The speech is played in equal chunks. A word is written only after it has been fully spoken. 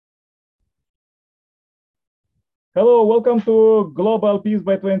Hello, welcome to Global Peace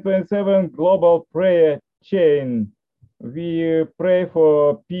by 2027 Global Prayer Chain. We pray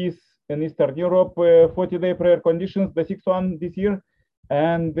for peace in Eastern Europe, 40-day prayer conditions, the sixth one this year.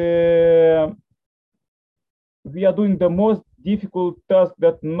 And we are doing the most difficult task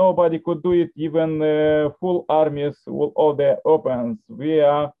that nobody could do it, even full armies with all their weapons. We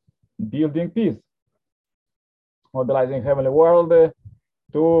are building peace, mobilizing heavenly world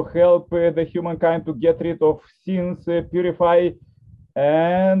to help the humankind to get rid of sins, purify,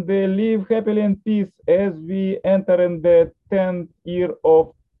 and live happily in peace as we enter in the 10th year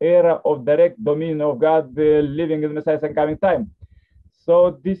of era of direct dominion of God, living in the Messiah's coming time.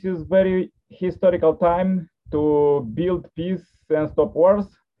 So this is very historical time to build peace and stop wars.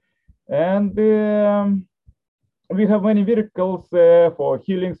 And we have many miracles for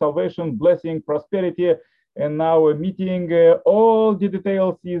healing, salvation, blessing, prosperity. And now a meeting, all the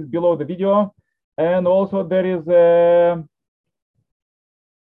details is below the video. And also there is a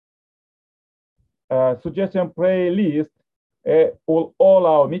suggestion playlist all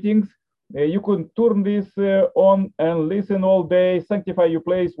our meetings. You can turn this on and listen all day, sanctify your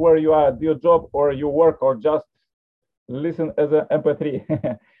place where you are, do your job or you work, or just listen as an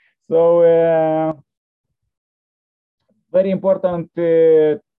MP3. So very important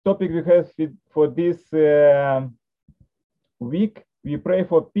topic we have for this week. We pray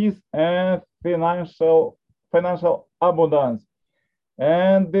for peace and financial abundance.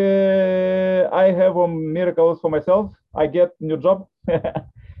 And I have miracles for myself. I get new job.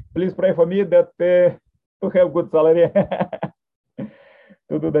 Please pray for me that to have good salary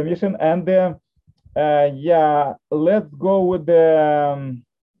to do the mission. And yeah, let's go with the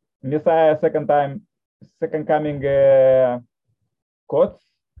Messiah second coming quotes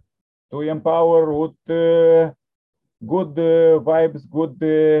to empower with good vibes,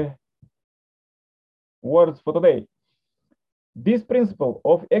 good words for today. This principle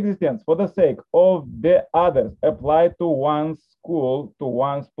of existence for the sake of the others apply to one's school, to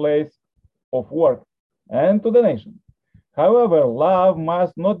one's place of work, and to the nation. However, love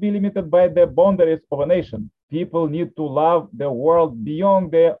must not be limited by the boundaries of a nation. People need to love the world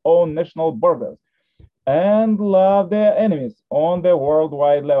beyond their own national borders and love their enemies on the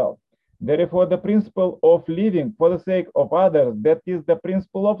worldwide level. Therefore, the principle of living for the sake of others, that is the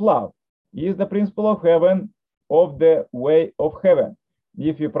principle of love, is the principle of heaven, of the way of heaven.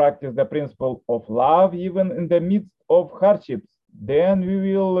 If we practice the principle of love, even in the midst of hardships, then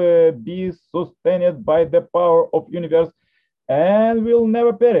we will be sustained by the power of universe and will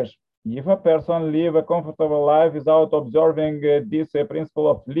never perish. If a person live a comfortable life without observing this principle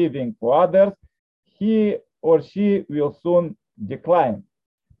of living for others, he or she will soon decline.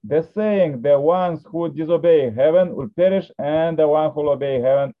 The saying, the ones who disobey heaven will perish and the one who obey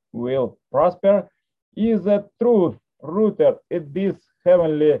heaven will prosper, is a truth rooted in this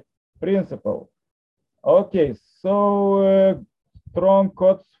heavenly principle. Okay, so strong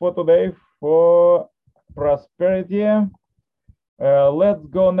quotes for today for prosperity. Let's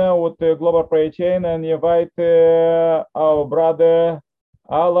go now with the global prayer chain and invite our brother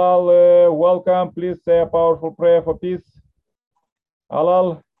Alal. Welcome. Please say a powerful prayer for peace.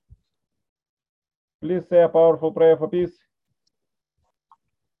 Alal, please say a powerful prayer for peace.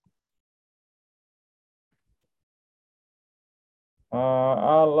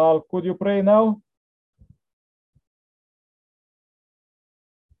 Alal, could you pray now?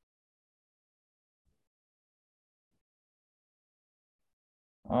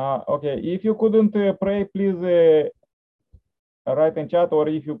 Okay, if you couldn't pray, please write in chat, or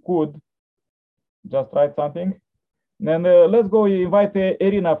if you could, just write something. Then let's go invite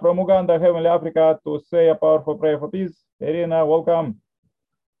Irina from Uganda, Heavenly Africa, to say a powerful prayer for peace. Irina, welcome.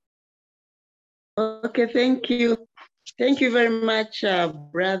 Okay, thank you. Thank you very much,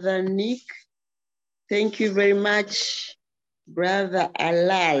 Brother Nick. Thank you very much, Brother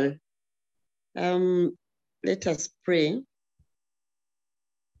Alal. Let us pray.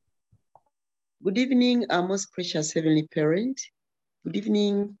 Good evening, our most precious Heavenly Parent. Good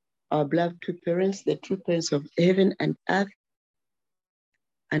evening, our beloved two parents, the true parents of heaven and earth,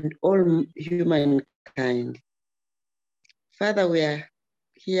 and all humankind. Father, we are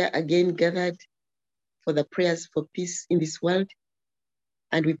here again gathered for the prayers for peace in this world.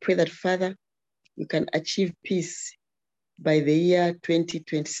 And we pray that, Father, you can achieve peace by the year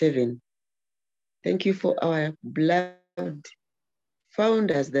 2027. Thank you for our beloved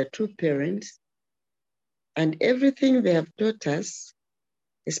founders, the true parents, and everything they have taught us,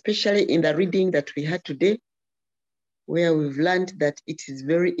 especially in the reading that we had today, where we've learned that it is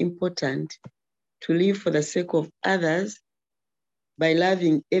very important to live for the sake of others by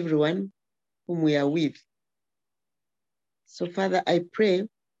loving everyone whom we are with. So, Father, I pray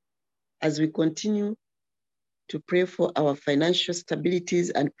as we continue to pray for our financial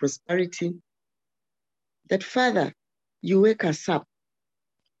stabilities and prosperity, that, Father, you wake us up.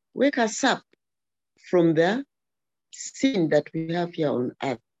 Wake us up from the sin that we have here on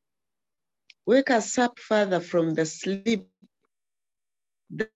earth. Wake us up, Father, from the sleep,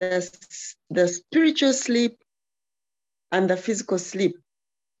 the spiritual sleep and the physical sleep.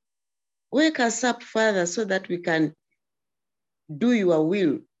 Wake us up, Father, so that we can do your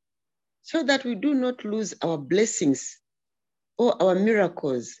will, so that we do not lose our blessings or our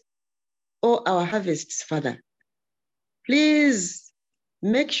miracles or our harvests, Father. Please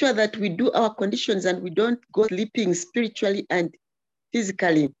make sure that we do our conditions and we don't go sleeping spiritually and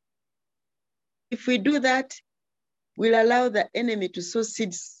physically. If we do that, we'll allow the enemy to sow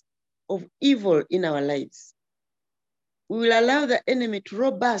seeds of evil in our lives. We will allow the enemy to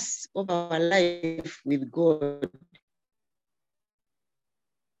rob us of our life with God.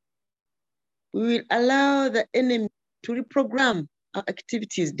 We will allow the enemy to reprogram our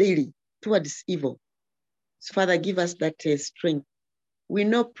activities daily towards evil. So, Father, give us that strength. We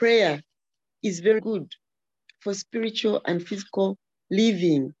know prayer is very good for spiritual and physical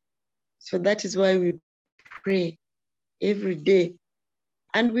living. So that is why we pray every day.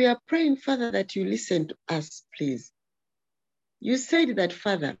 And we are praying, Father, that you listen to us, please. You said that,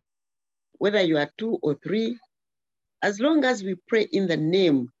 Father, whether you are 2 or 3, as long as we pray in the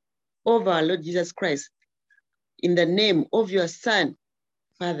name of our Lord Jesus Christ, in the name of your Son,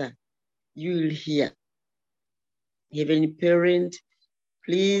 Father, you will hear. Heavenly Parent,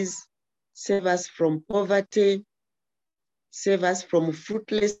 please save us from poverty, save us from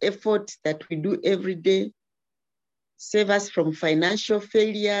fruitless effort that we do every day, save us from financial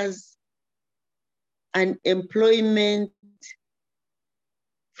failures, unemployment,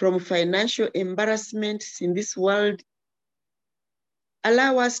 from financial embarrassments in this world.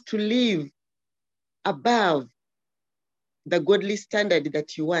 Allow us to live above the godly standard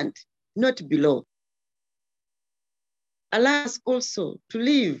that you want, not below. Allow us also to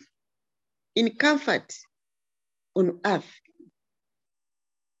live in comfort on earth.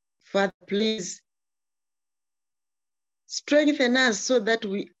 Father, please strengthen us so that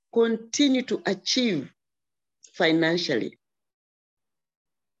we continue to achieve financially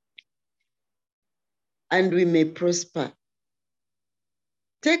and we may prosper.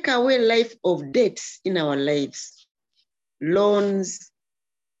 Take away life of debts in our lives, loans,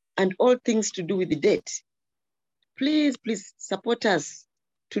 and all things to do with the debt. Please, please support us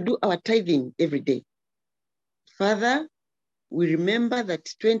to do our tithing every day. Father, we remember that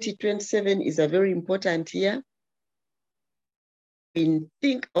 2027 is a very important year. We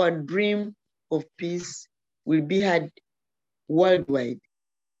think our dream of peace will be heard worldwide.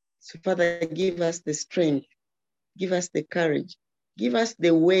 So Father, give us the strength, give us the courage, give us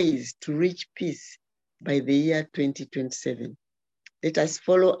the ways to reach peace by the year 2027. Let us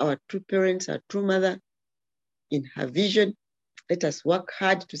follow our true parents, our true mother in her vision. Let us work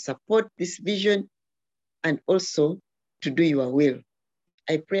hard to support this vision and also to do your will.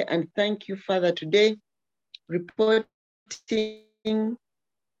 I pray and thank you, Father, today, reporting in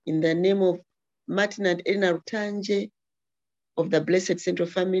the name of Martin and Elena Rutanje of the Blessed Central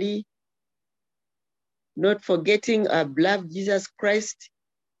Family, not forgetting our beloved Jesus Christ,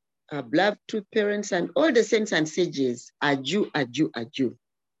 our beloved two parents, and all the saints and sages. Adieu, adieu, adieu.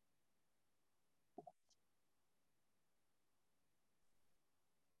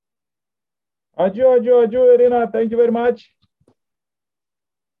 Adieu, adieu, adieu, Irina. Thank you very much.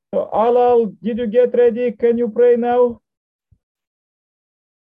 So, Alal, did you get ready? Can you pray now?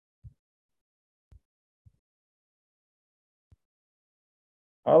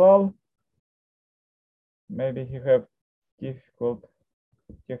 Alal? Maybe he have difficult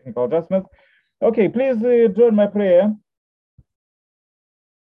technical adjustments. Okay, please join my prayer.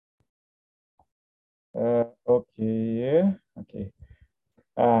 Okay.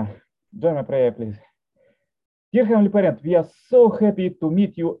 Join my prayer, please. Dear Heavenly Parent, we are so happy to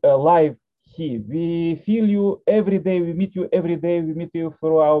meet you alive here. We feel you every day. We meet you every day. We meet you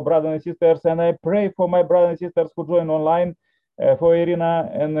through our brothers and sisters. And I pray for my brothers and sisters who join online, for Irina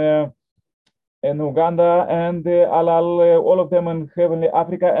and Uganda and Alal, all of them in Heavenly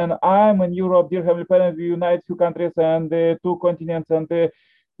Africa. And I'm in Europe. Dear Heavenly Parent, we unite 2 countries and 2 continents. And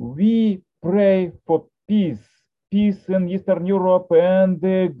we pray for peace. Peace in Eastern Europe and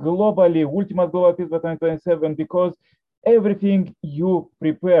globally, ultimate global peace by 2027, because everything you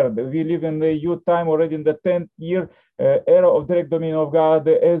prepared. We live in the youth time already in the 10th year era of direct dominion of God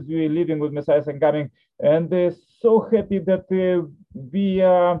as we living with Messiah and coming. And so happy that we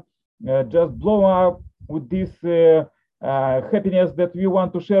are just blown up with this happiness that we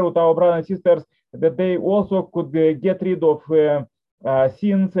want to share with our brothers and sisters, that they also could get rid of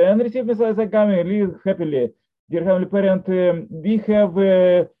sins and receive Messiah's coming, live happily. Dear Heavenly Parent, we have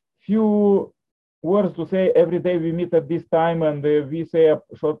a few words to say every day we meet at this time, and we say a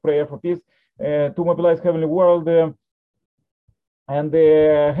short prayer for peace to mobilize heavenly world. And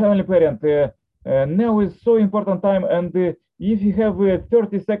Heavenly Parent, now is so important time, and if you have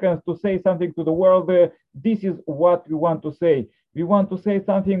 30 seconds to say something to the world, this is what we want to say. We want to say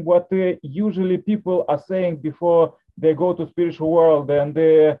something what usually people are saying before they go to spiritual world, and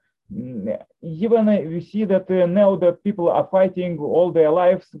even we see that now that people are fighting all their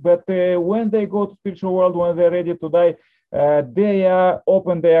lives, but when they go to spiritual world, when they're ready to die, they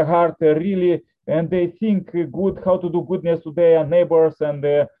open their heart really, and they think good how to do goodness to their neighbors and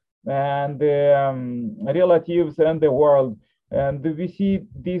relatives and the world. And we see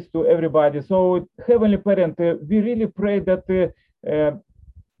this to everybody. So Heavenly Parent, we really pray that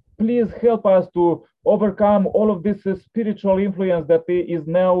please help us to overcome all of this spiritual influence that is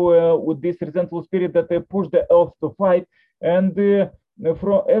now with this resentful spirit that push the earth to fight. And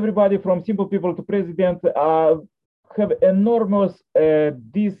from everybody, from simple people to president, have enormous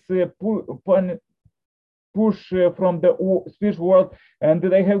this push from the spiritual world, and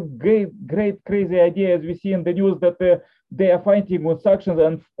they have great crazy ideas. We see in the news that they are fighting with sanctions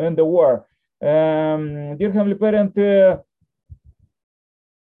and the war. Dear Heavenly Parent,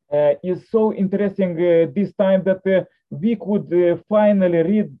 is so interesting this time that we could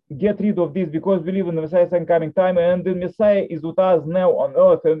finally get rid of this, because we live in the Messiah's coming time, and the Messiah is with us now on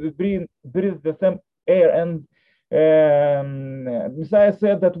earth, and we breathe the same air. And Messiah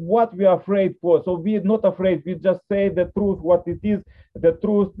said that what we are afraid for, so we are not afraid, we just say the truth, what it is, the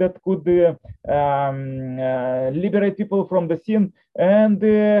truth that could liberate people from the sin, and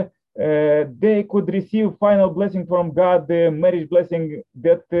they could receive final blessing from God, the marriage blessing,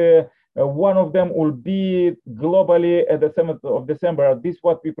 that one of them will be globally at the 7th of December. This is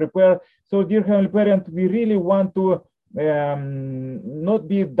what we prepare. So dear Heavenly Parent, we really want to not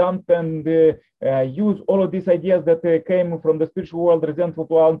be dumped and use all of these ideas that came from the spiritual world, resentful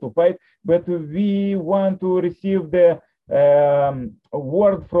to fight, but we want to receive the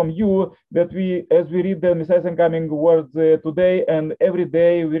word from you, that we, as we read the Messiah's coming words today and every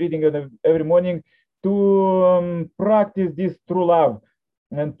day, we're reading it every morning, to practice this true love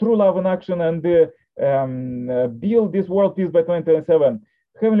in action, and build this world peace by 2027.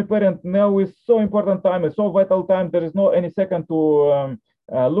 Heavenly Parent, now is so important time, a so vital time. There is no any second to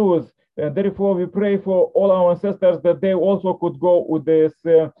lose. And therefore, we pray for all our ancestors that they also could go with this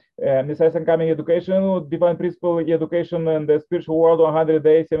Messiah's coming education, divine principle education, and the spiritual world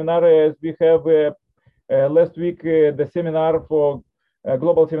 100-day seminar, as we have last week the seminar for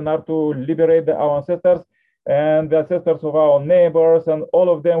global seminar to liberate our ancestors and the ancestors of our neighbors, and all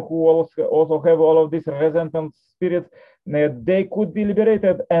of them who also have all of these resentment spirits. They could be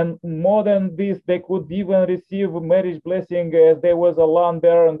liberated, and more than this, they could even receive marriage blessing, as there was a land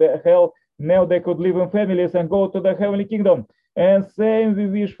there in the hell. Now they could live in families and go to the heavenly kingdom. And same we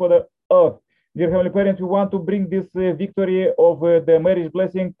wish for the earth. Dear Heavenly Parent, we want to bring this victory of the marriage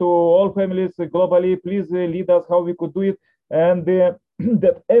blessing to all families globally. Please lead us how we could do it, and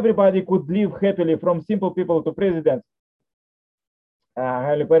that everybody could live happily, from simple people to presidents.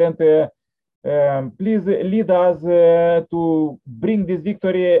 Heavenly Parent, please lead us to bring this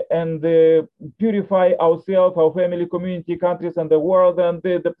victory and purify ourselves, our family, community, countries, and the world, and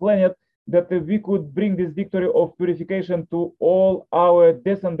the planet, that we could bring this victory of purification to all our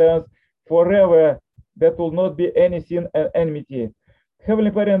descendants forever, that will not be any sin and enmity.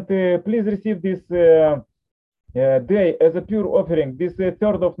 Heavenly Parent, please receive this day as a pure offering, this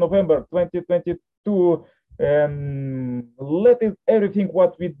 3rd of November 2022. Let it everything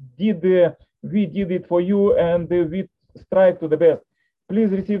what we did it for you, and we strive to the best. Please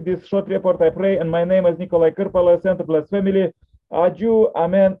receive this short report, I pray, and my name is Nikolai Kirpala, Center Bless Family. Adieu,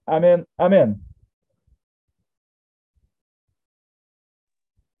 amen, amen, amen.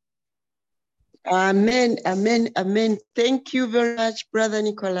 Amen, amen, amen. Thank you very much, Brother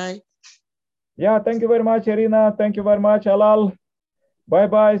Nikolai. Yeah, thank you very much, Irina. Thank you very much, Alal.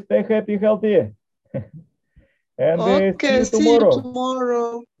 Bye-bye. Stay happy, healthy. And okay, see you tomorrow. See you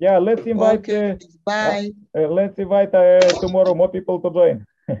tomorrow. Yeah, let's invite. Okay, bye. Let's invite tomorrow more people to join.